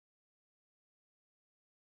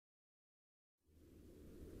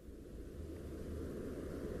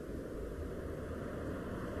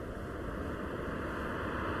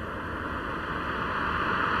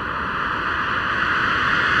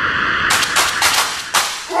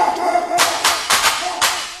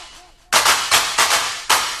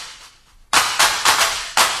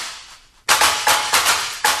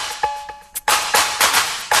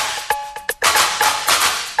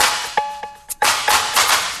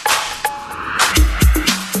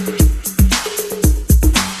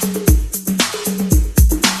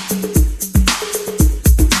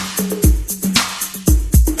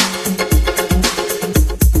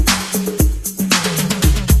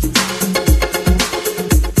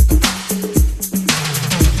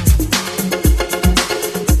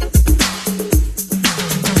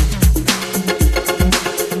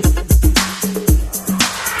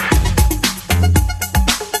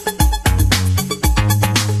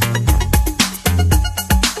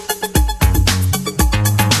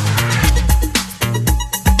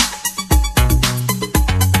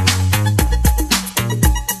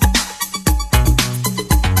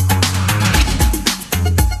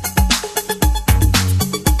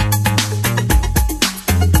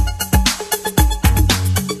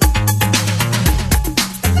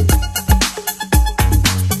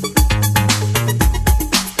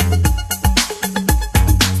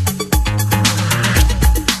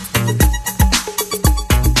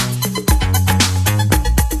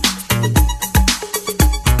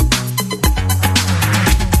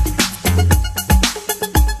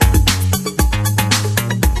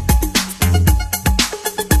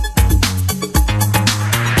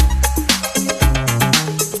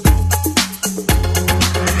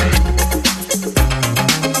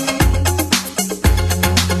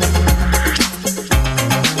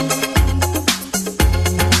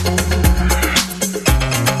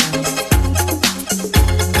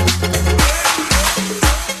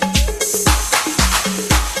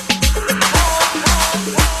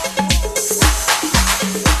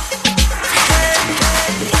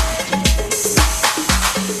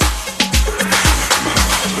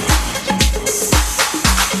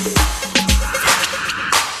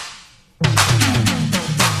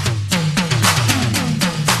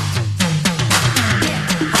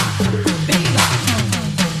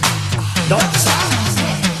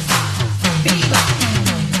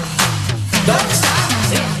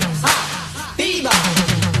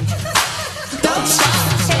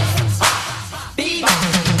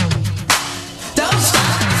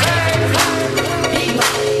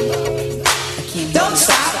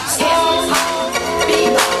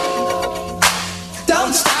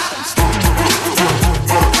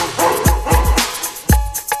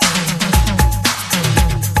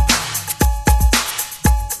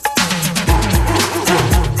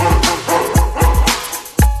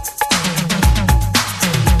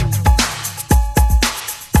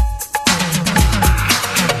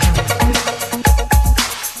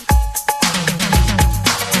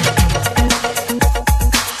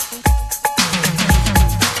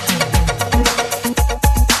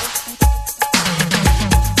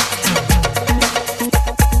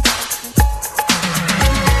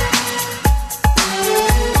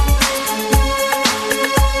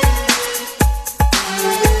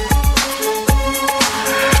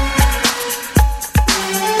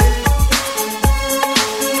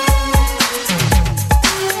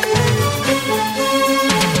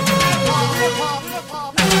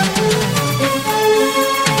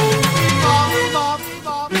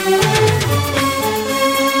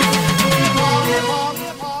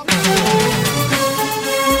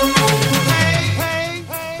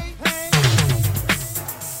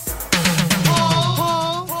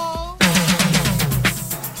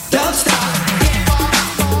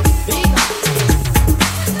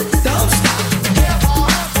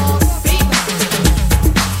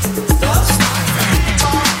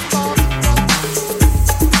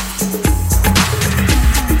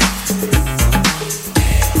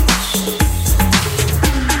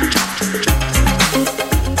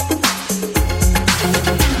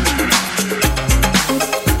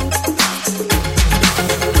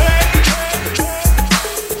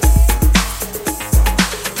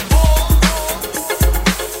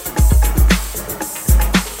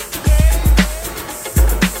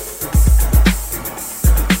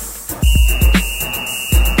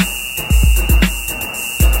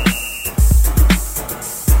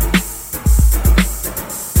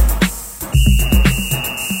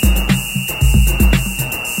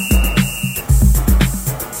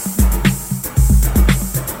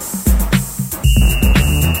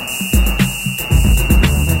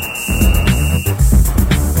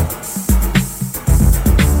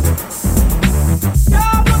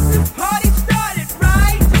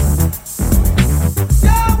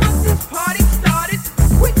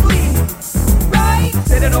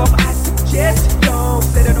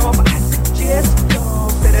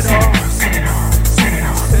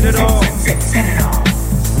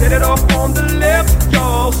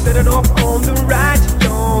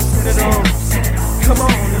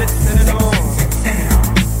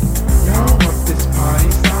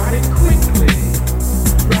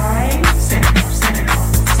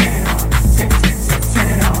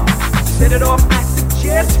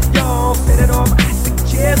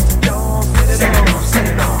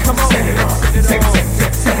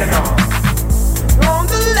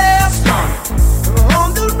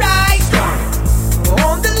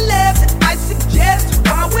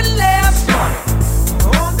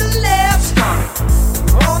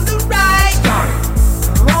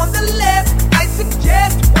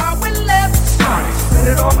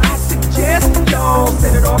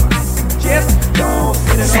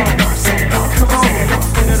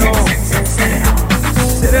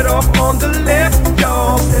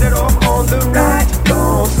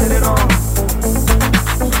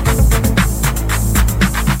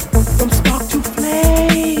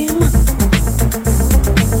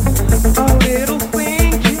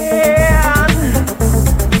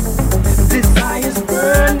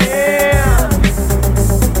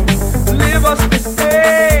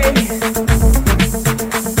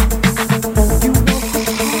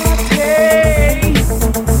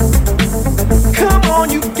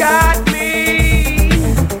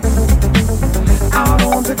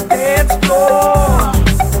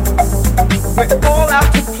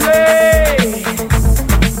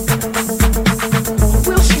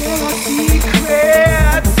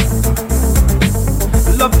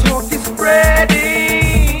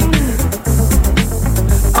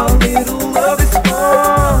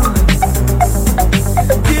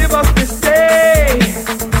Give us this day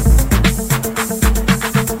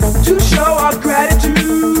to show our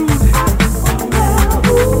gratitude,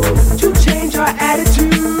 to change our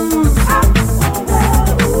attitude.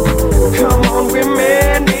 Come on, we're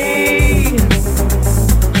many.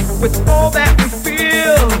 With all that we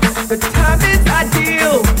feel, the time is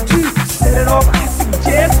ideal to set it off. I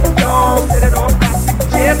suggest don't set it off. I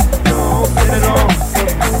suggest don't set it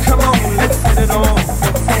off. Come on, let's set it off.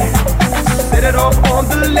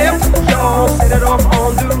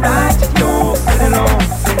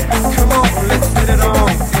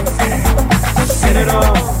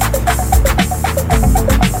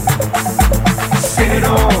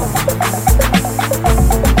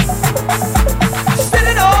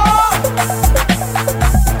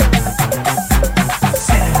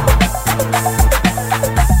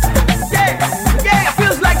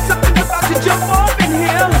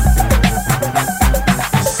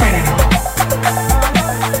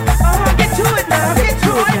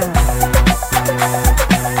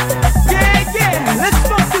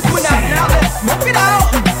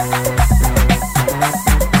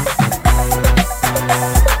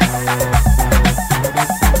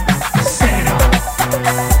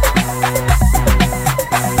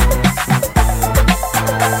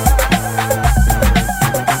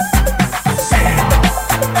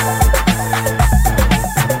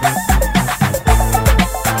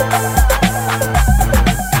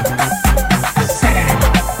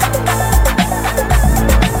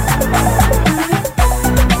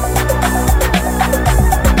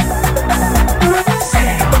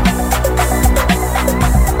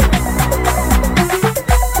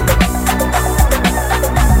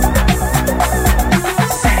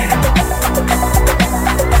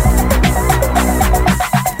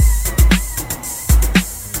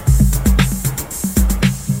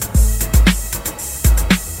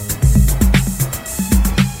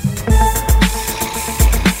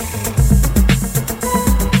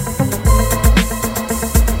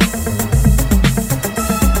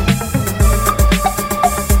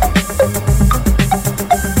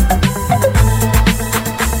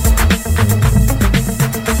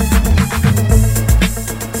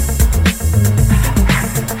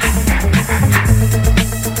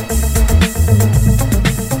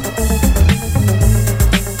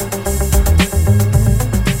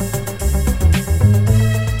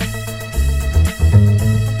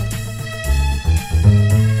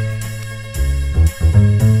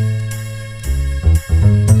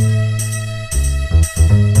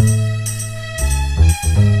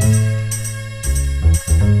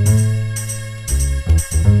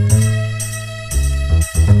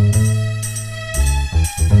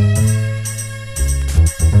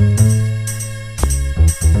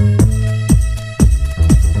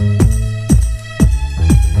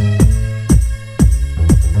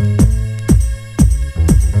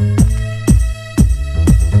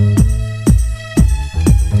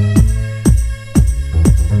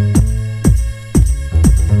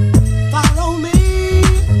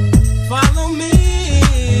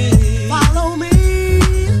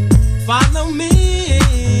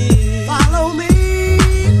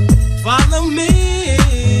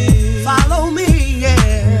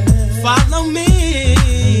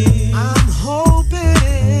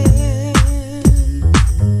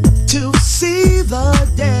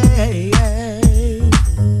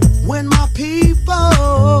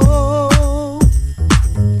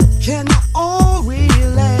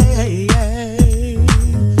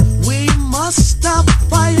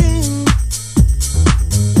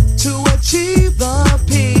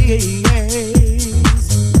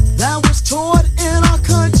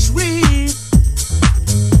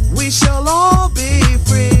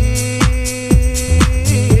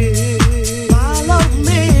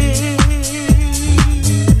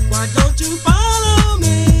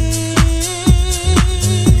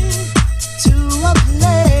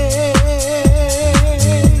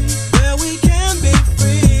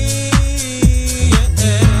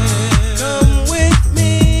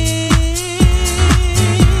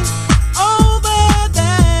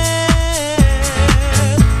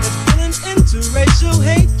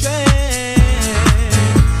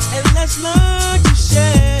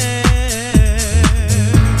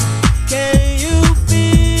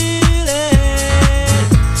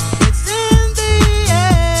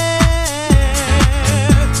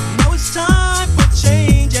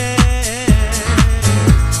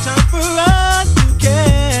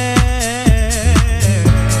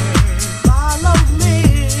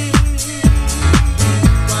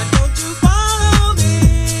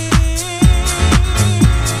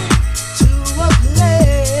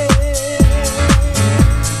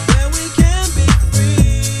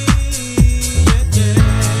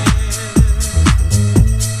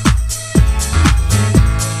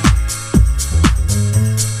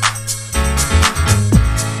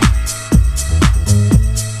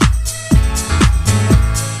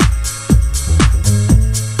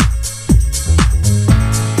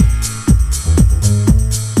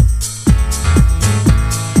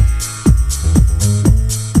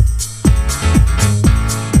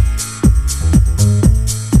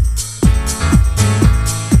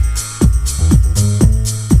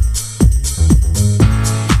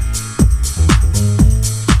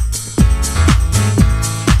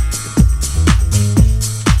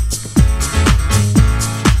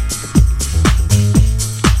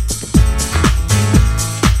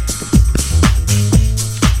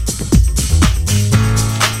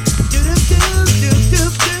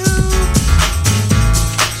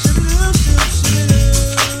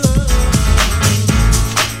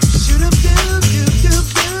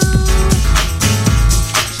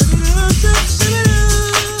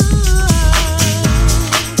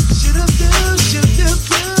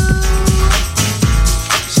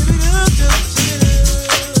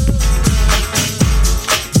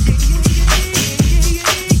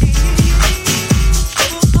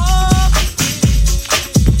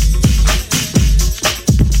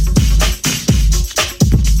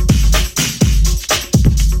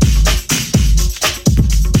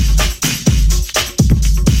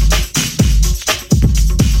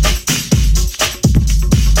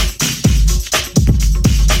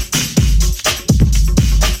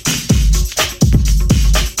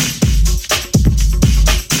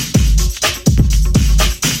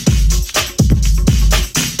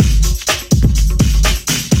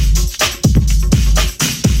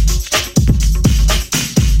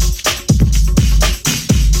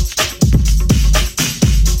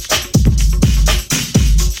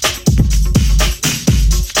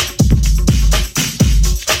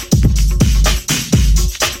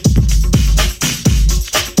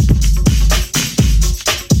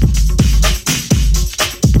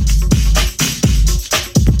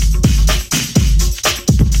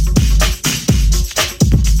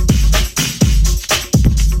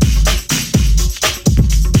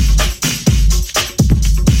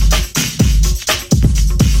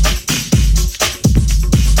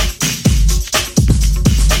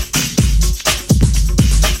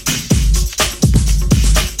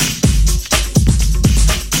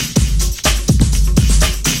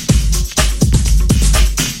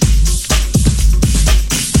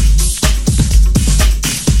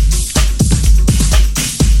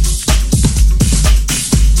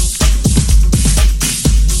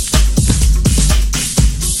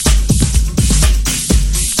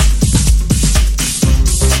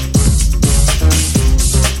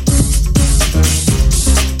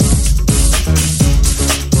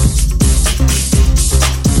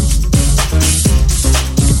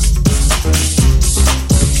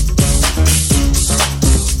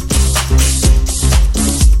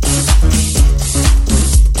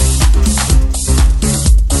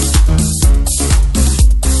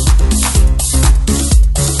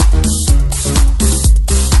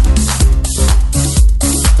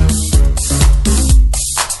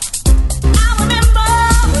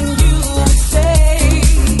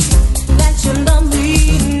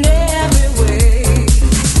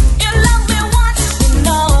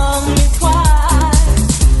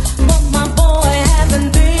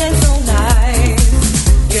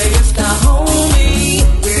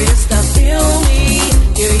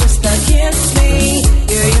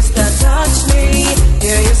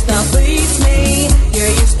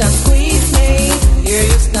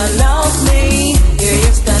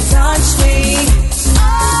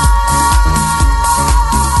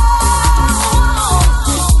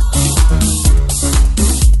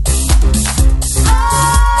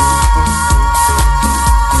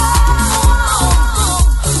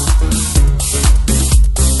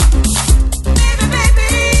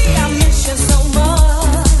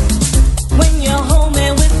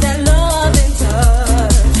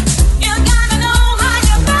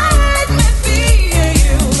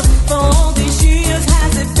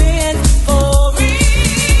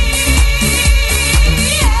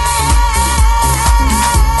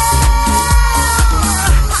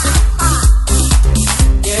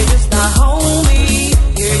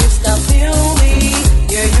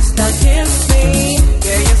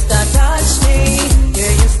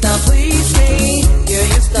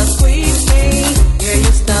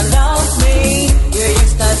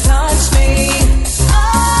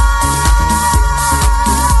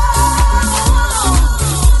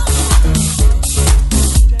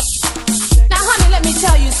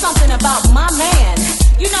 something about my man.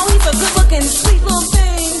 You know he's a good-looking, sweet little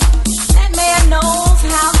thing. That man knows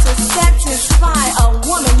how to satisfy a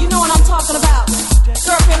woman. You know what I'm talking about.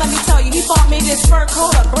 Girlfriend, let me tell you, he bought me this fur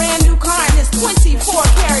coat, a brand new car, and this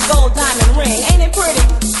 24-karat gold diamond ring. Ain't it pretty?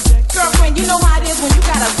 Girlfriend, you know how it is when you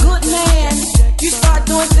got a good man. You start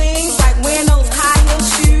doing things like wearing those high-heel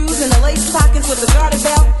shoes and the lace stockings with the garter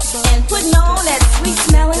belt and putting on that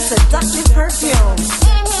sweet-smelling, seductive perfume.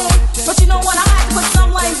 But you know what? I have to put some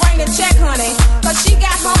lane brain in check, honey, cause she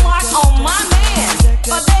got her mark on my man.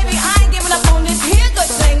 But baby, I ain't giving up on this here good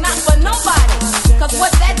thing, not for nobody. Cause what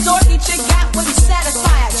that dorky chick got wouldn't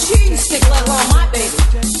satisfy a cheese stick, let alone my baby.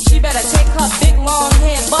 She better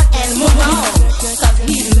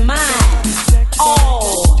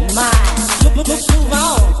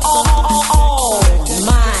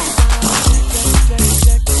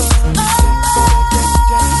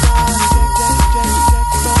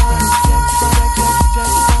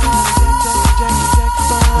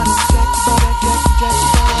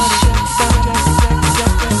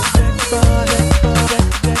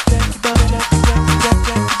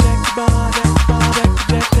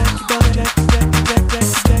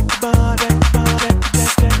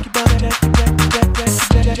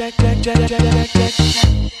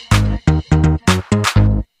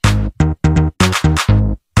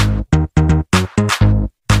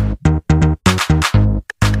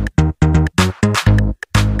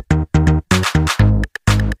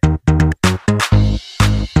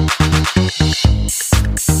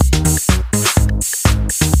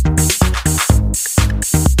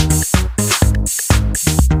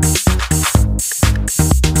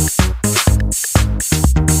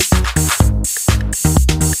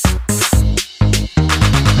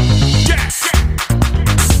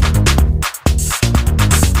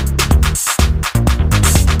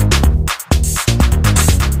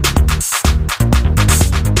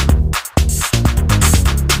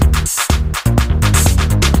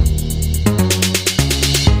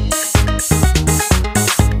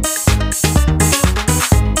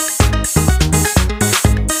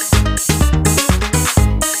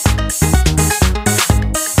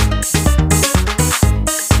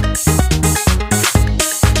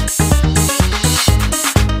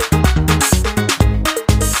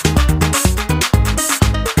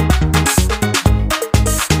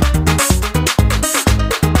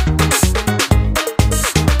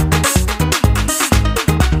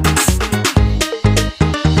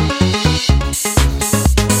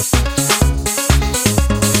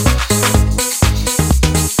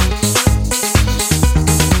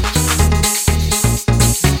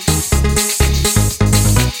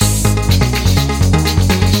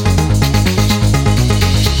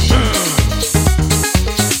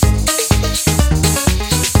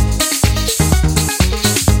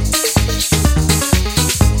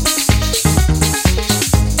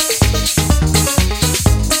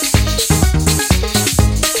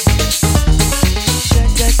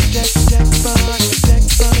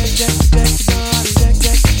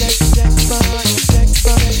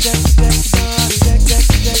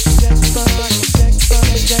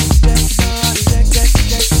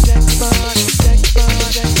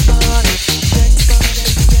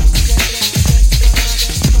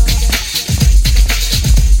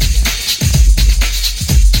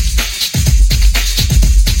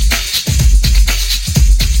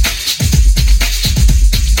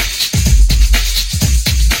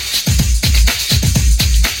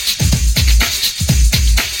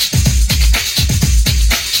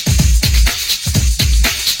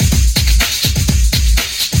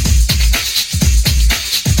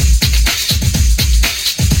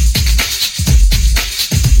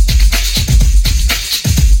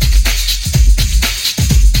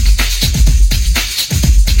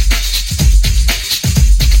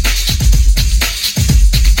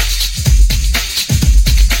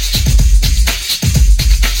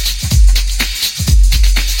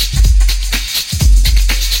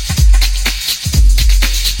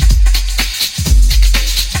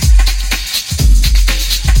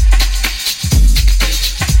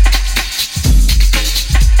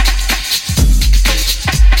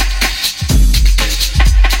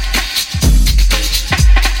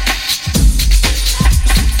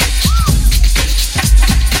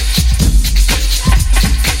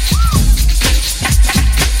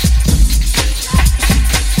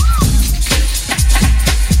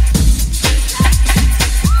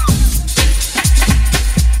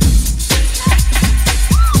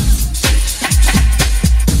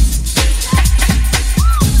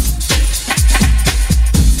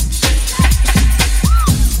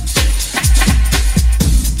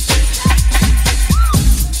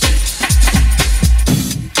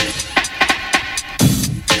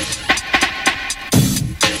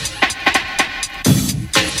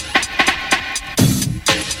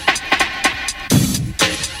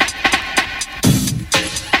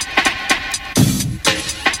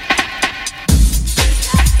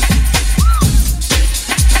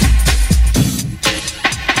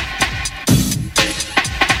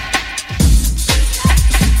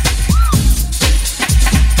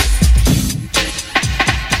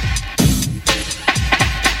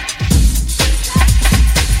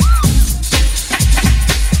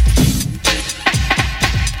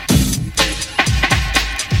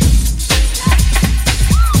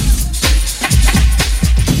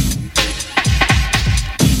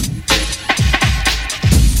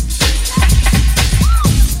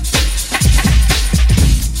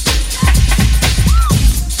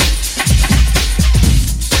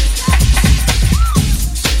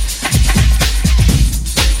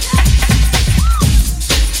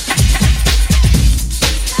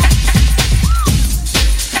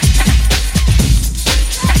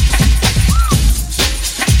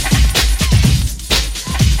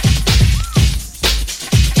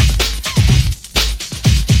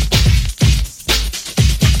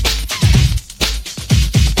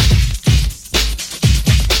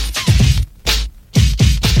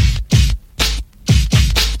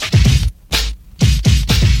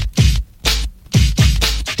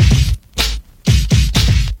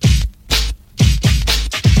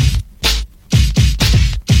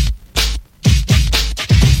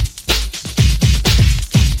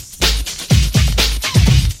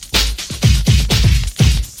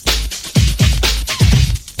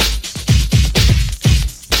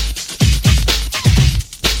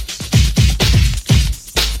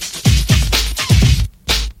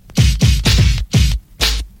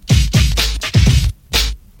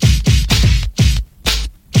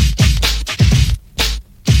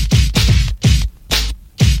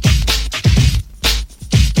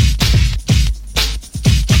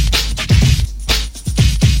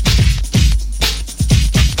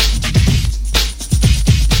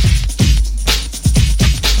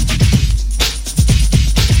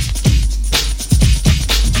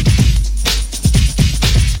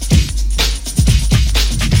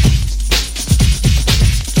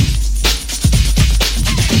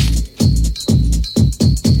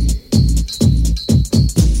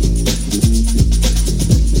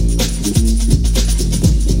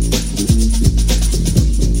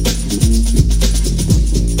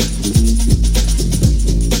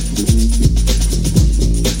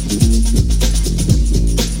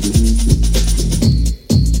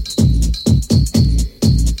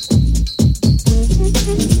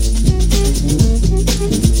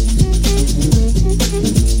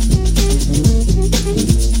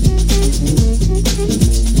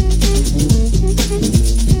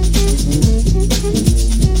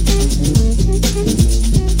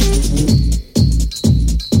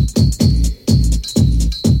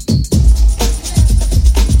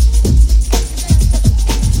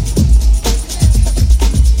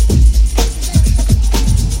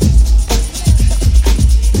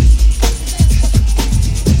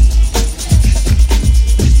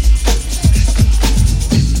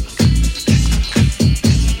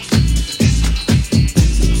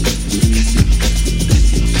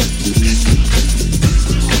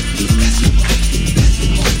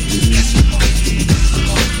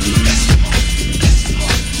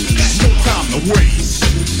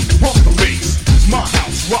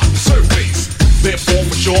Therefore,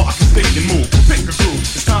 for sure, I can stick and move. Pick a groove,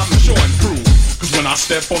 it's time to show and prove. Cause when I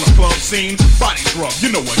step on the club scene, bodies rub, you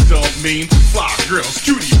know what dub mean. Fly girls,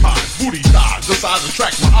 cutie pies, booty thighs, the size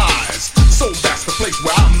attract my eyes. So that's the place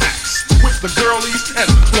where I max. With the girlies and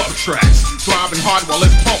the club tracks. Throbbing hard while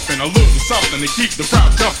it's pumping, a little something to keep the crowd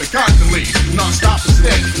jumping constantly. Non-stop and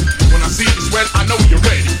steady. When I see you sweat, I know you're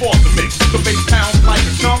ready for the mix. The bass pounds like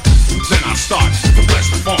a chump, then I start to bless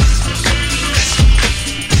the funk.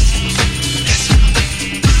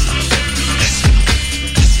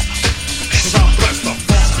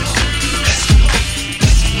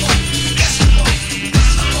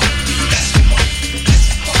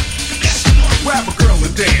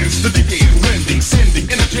 Dance, the DJ is blending, sending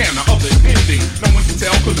in a jam, now other ending. No one can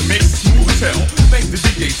tell cause the mix is smooth as hell. Thank the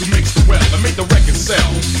DJs who mix the well and make the record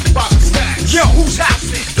sell. By the stacks. Yo, who's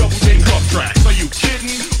house it? Double J club tracks. Are you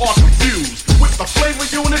kidding or confused? With the flavor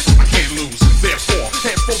unit, I can't lose. Therefore,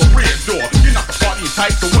 head for the rear door. You're not the party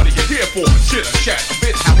type, so what are you here for? Chitter chat a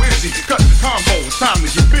bit, how is he? Cut the combo, it's time to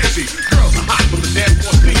get busy. Girls are hot, but the dance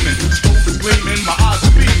floor's steaming. Scope is gleaming, my eyes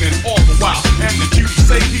are beaming all the while. And the cuties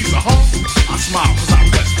say he's a hunk. I smile cause I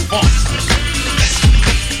bless the funk.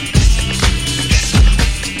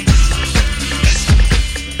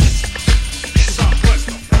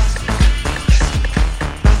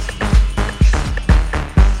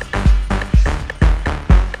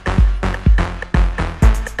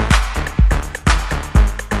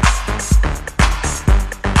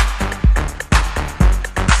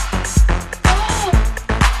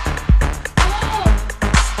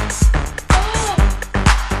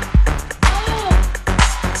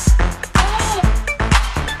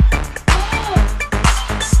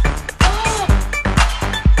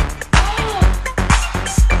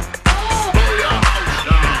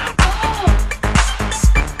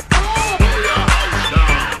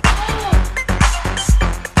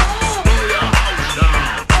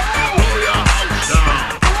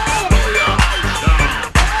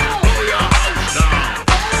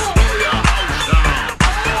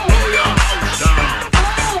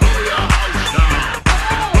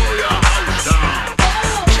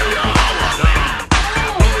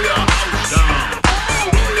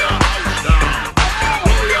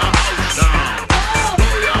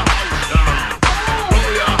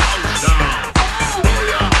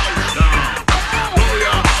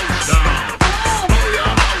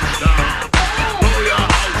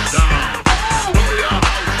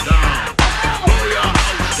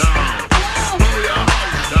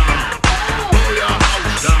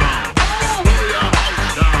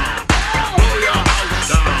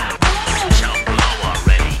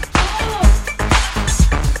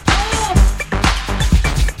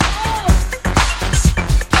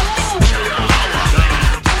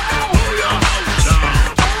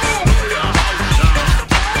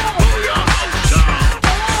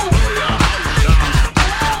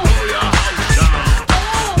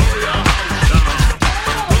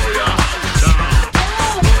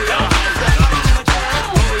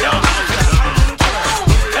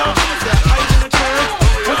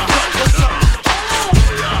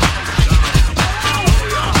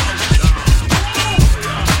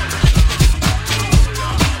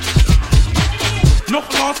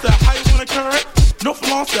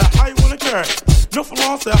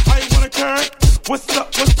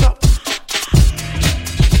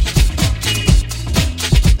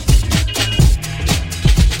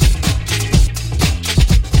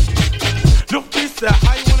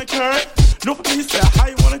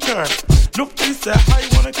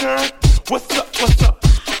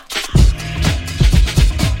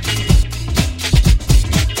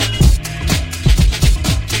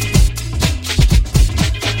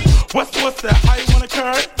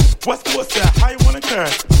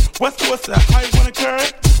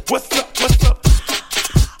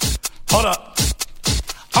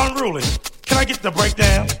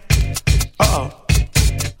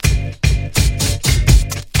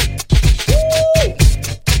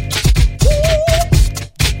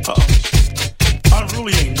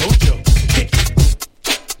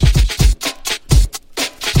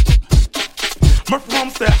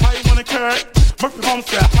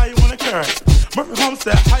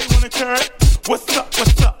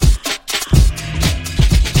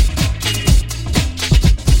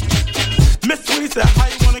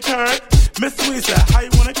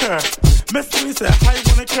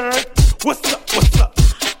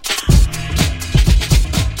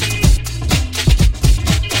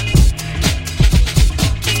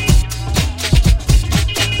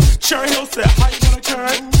 Cherry Hill said, how you wanna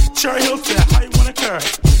curve? Cherry Hill said, how you wanna curve?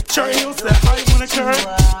 Cherry Hill said, how you wanna curve?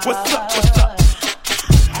 What's up, what's up?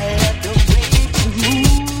 I love the way you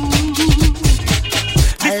move.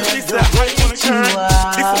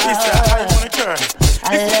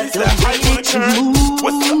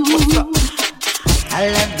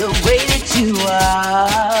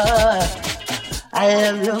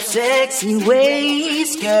 sexy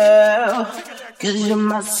ways, girl, 'cause you're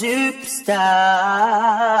my superstar.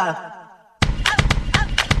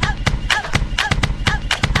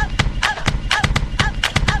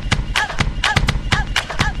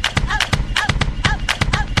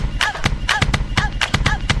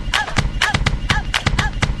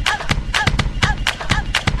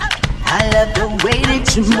 I love the way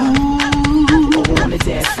that you move on the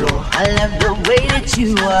dance floor. I love the way that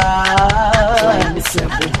you are. Plain and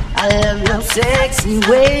simple. I love your sexy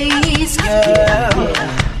ways, girl,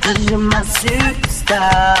 'cause you're my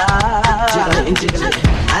superstar. Jiggle it, jiggle it.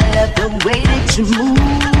 I love the way that you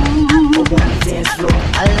move on the dance floor.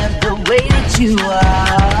 I love the way that you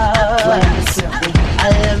are. Plain and simple. I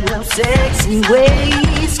love your sexy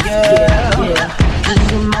ways, girl, 'cause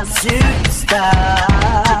you're my superstar.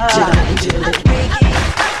 Jiggle it, jiggle it.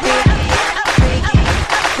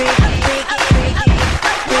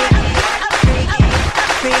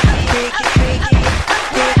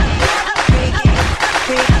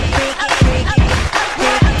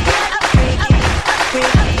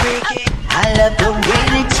 I love the way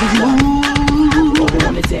that you move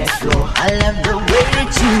on the dance floor. I love the way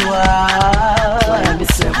that you are. Plain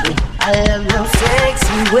and simple. I love your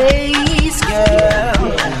sexy ways, girl,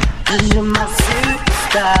 'cause you're my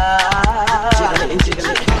superstar. Jiggle it,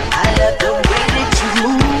 jiggle it. I love the way that you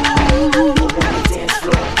move on the dance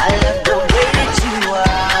floor. I love the way that you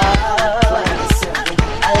are. Plain and simple.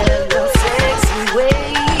 I love your sexy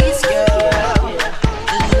ways, girl,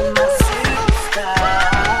 'cause you're my superstar.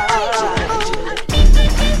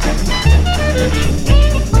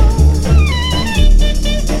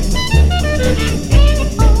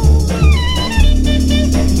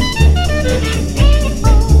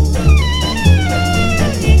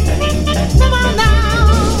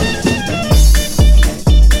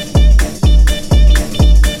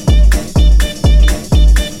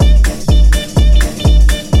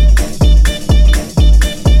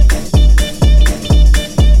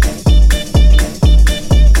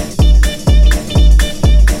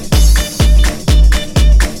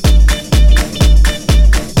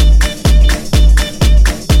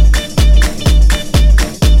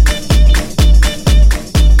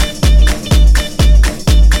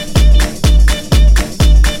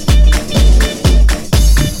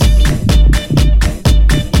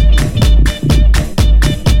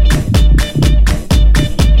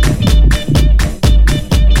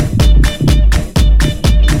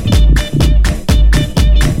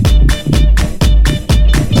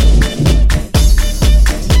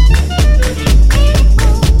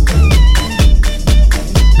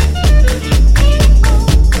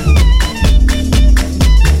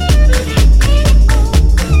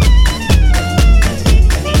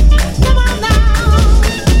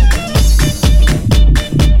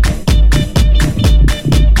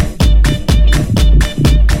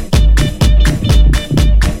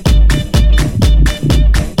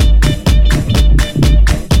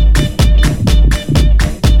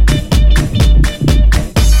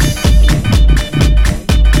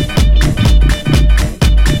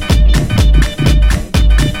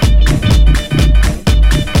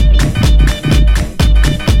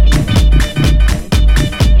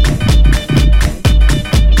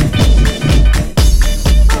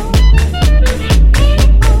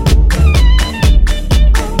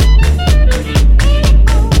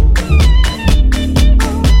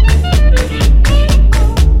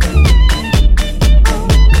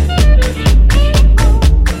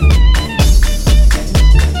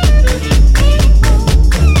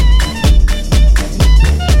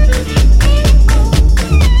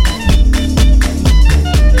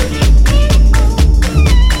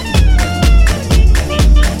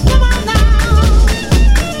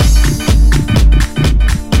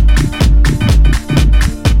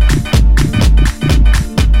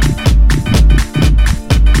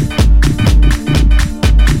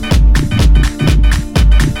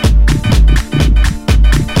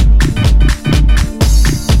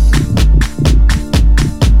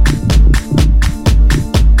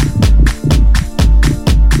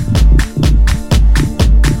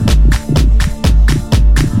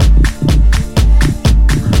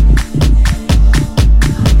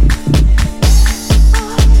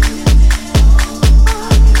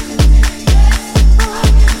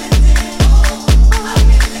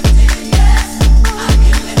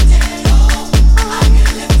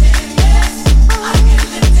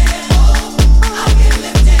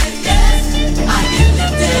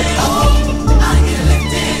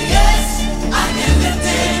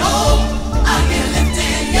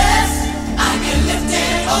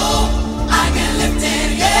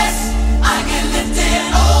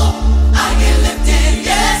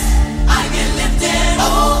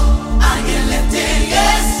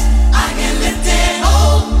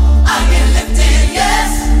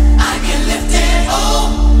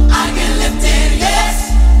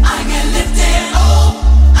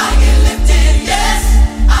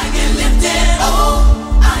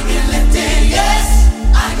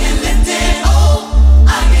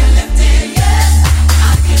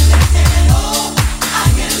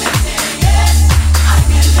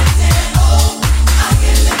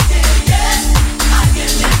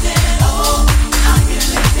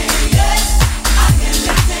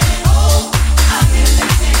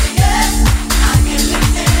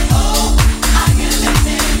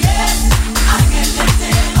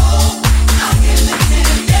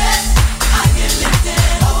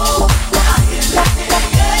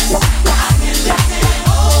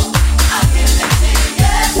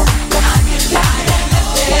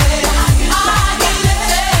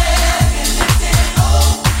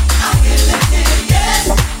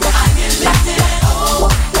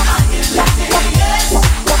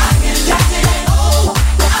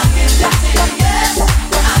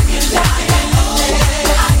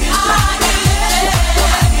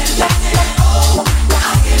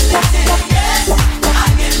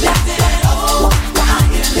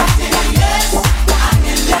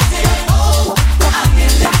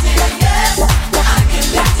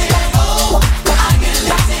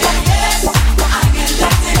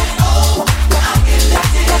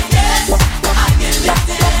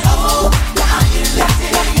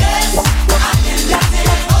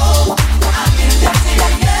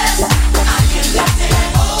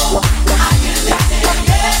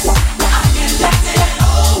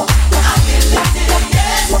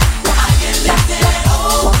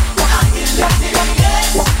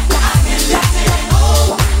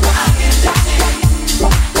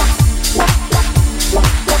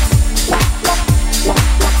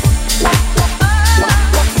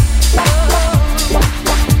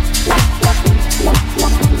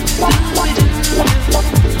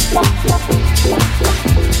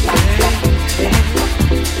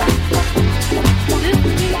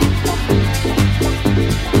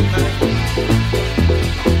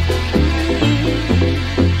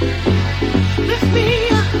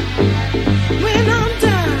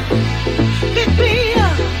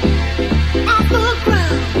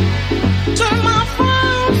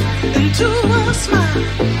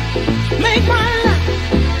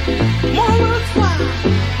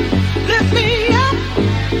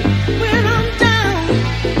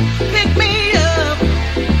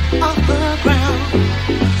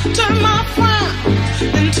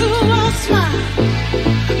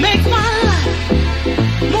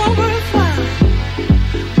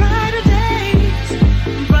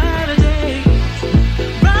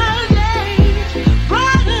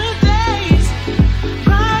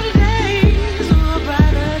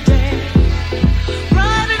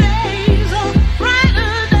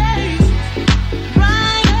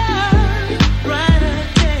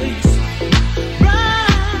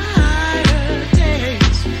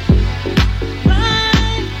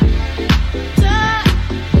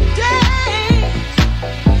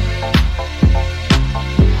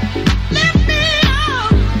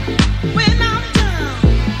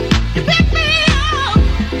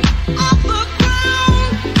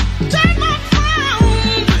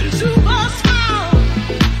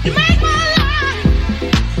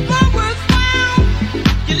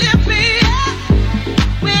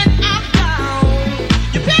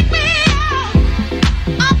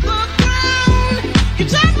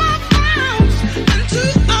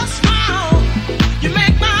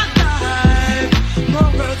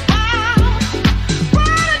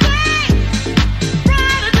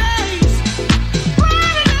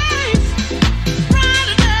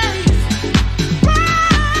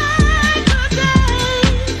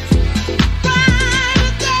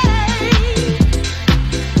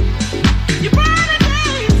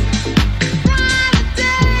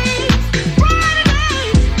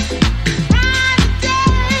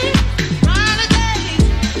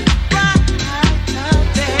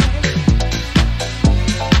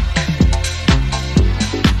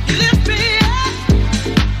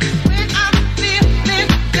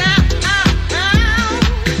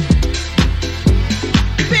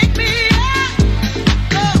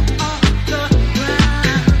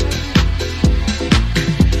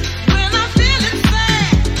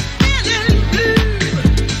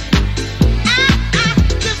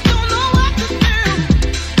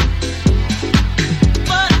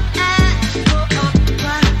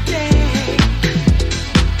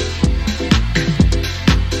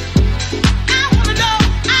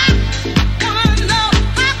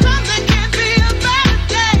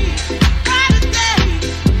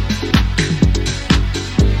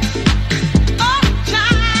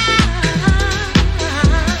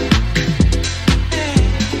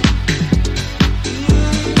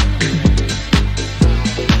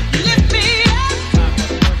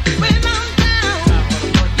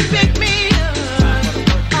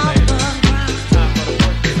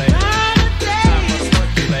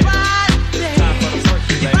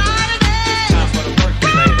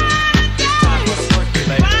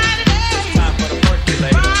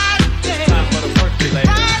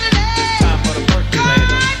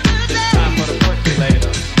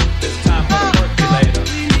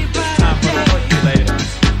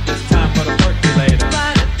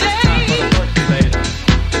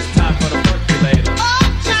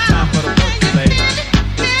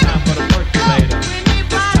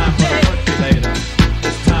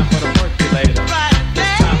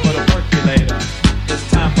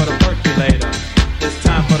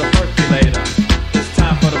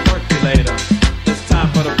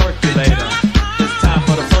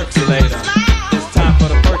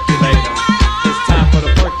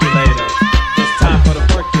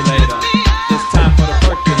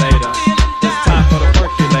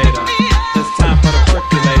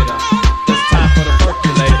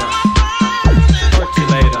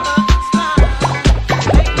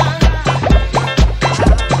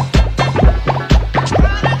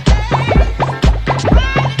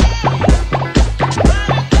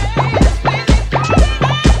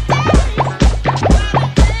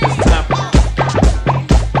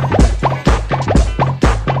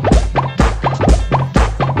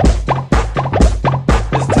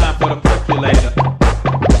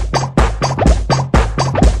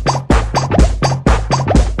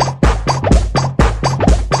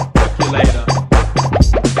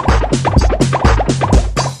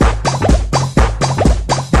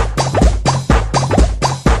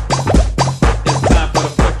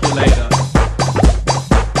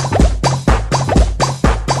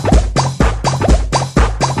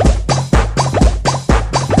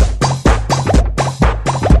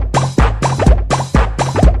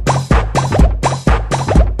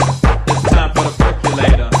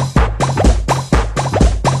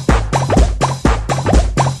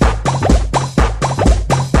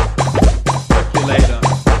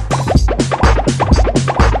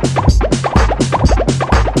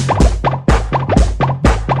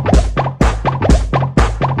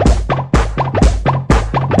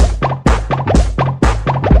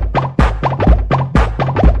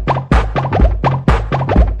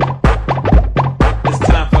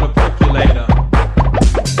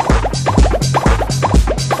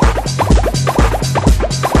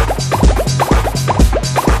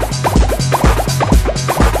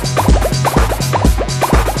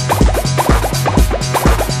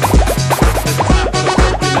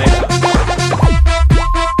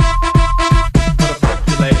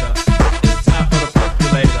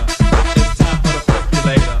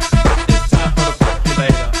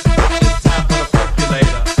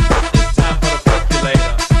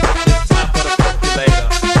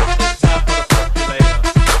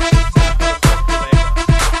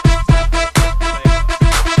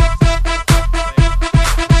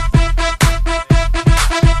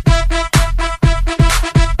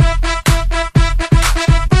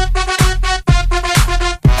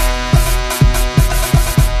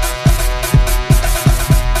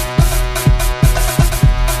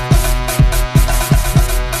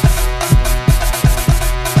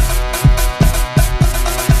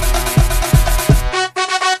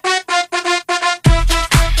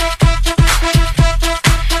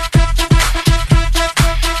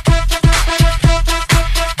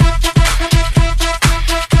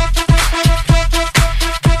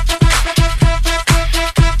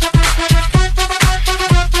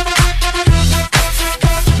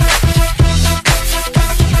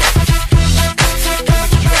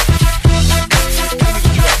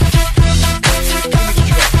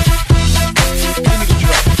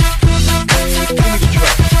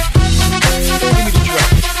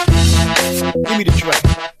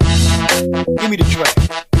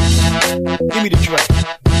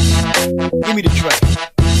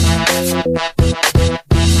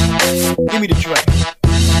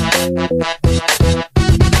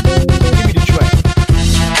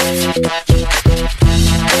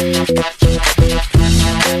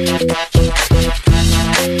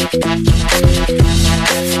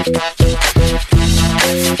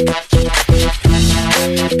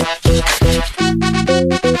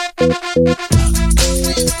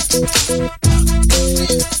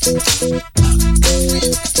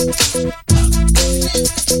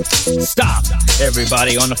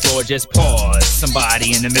 Everybody on the floor just pause.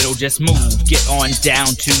 Somebody in the middle just move. Get on down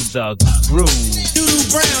to the groove.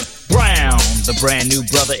 Brown, the brand new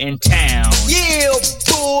brother in town. Yeah,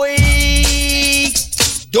 boy.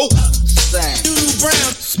 Dope sound.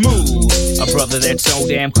 Smooth, a brother that's so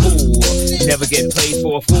damn cool. Never get played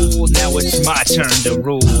for a fool. Now it's my turn to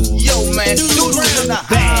rule. Yo, man, Doodle in the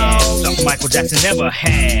Bad, house. something Michael Jackson never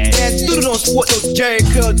had. Man, Doodle don't sport no Jerry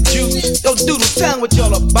Curl juice. Yo, Doodle, tell me what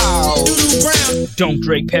y'all about. Don't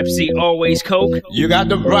drink Pepsi, always Coke. You got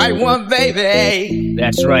the right one, baby.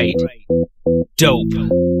 That's right. Dope.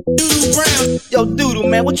 Yo, Doodle,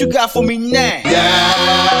 man, what you got for me now?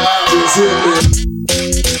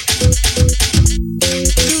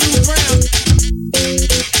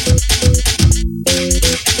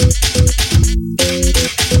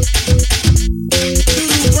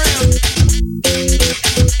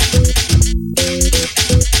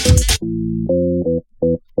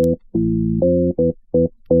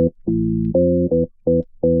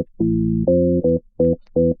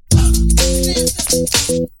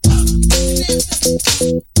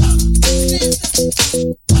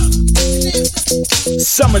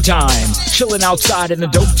 Summertime, chilling outside in the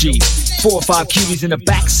dope Jeep. 4 or 5 cuties in the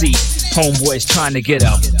backseat. Homeboys trying to get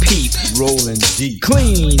a peep. Rolling deep.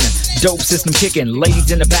 Clean, dope system kicking.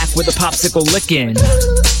 Ladies in the back with a popsicle licking. I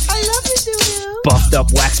love you, Doodoo. Buffed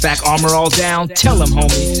up, wax back, armor all down. Tell him,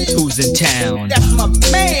 homie, who's in town. That's my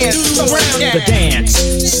man. Somewhere The dance,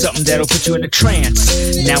 something that'll put you in a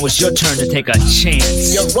trance. Now it's your turn to take a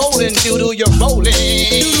chance. You're rolling, Doodle, you're rolling.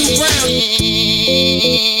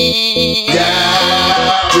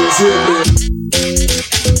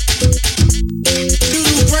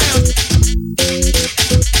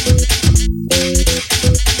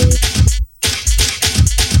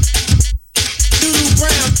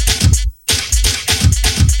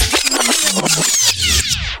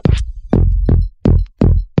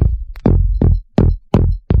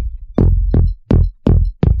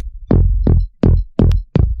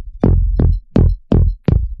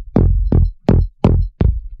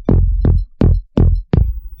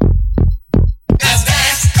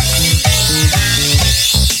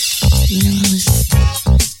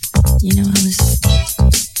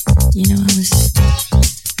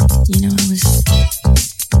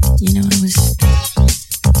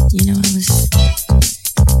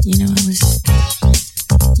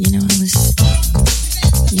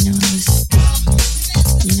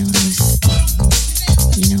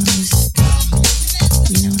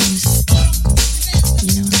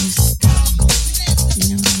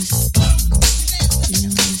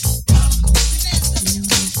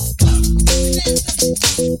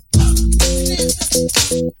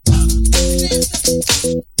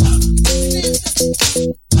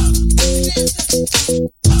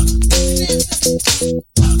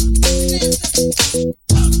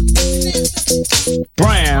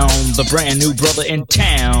 Brown, the brand new brother in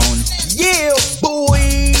town. Yeah,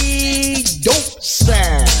 boy. Dope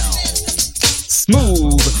sound.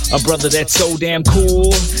 Smooth, a brother that's so damn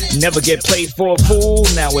cool. Never get played for a fool.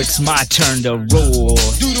 Now it's my turn to rule.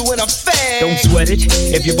 Doodle in a fag. Don't sweat it.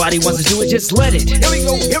 If your body wants to do it, just let it. Here we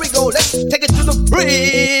go. Let's take it to the bridge.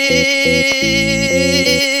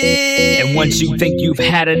 And once you think you've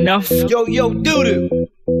had enough, Yo, Doodle,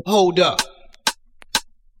 hold up.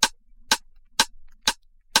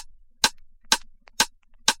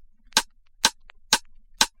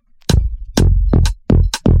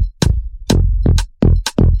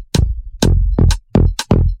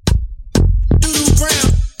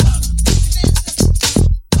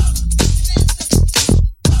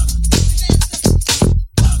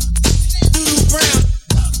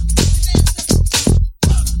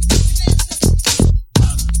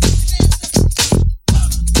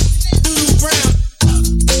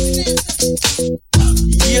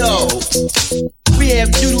 We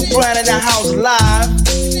have Doodle Brown in the house live.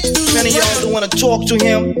 If any of y'all don't want to talk to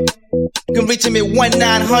him, you can reach him at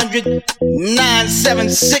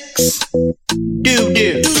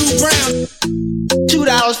 1-900-976-DOODOO.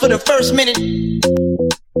 $2 for the first minute,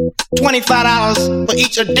 $25 for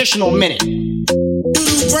each additional minute.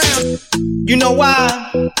 You know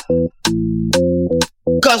why?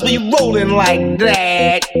 Cause we rolling like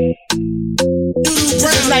that.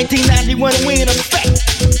 Since 1991, we in effect.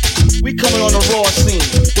 We coming on the raw scene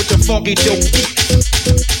with the funky dope beat.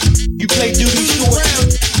 You play Doodle short,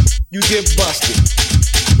 you get busted.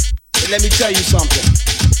 But let me tell you something.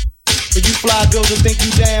 For you fly girls who think you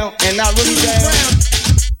down and not really down,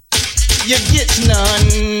 you get none.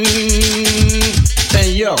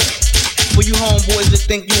 And yo, for you homeboys that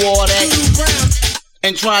think you all that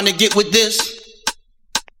and trying to get with this,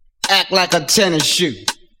 act like a tennis shoe.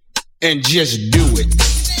 and just do it.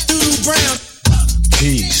 Doodoo Brown.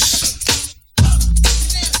 Peace.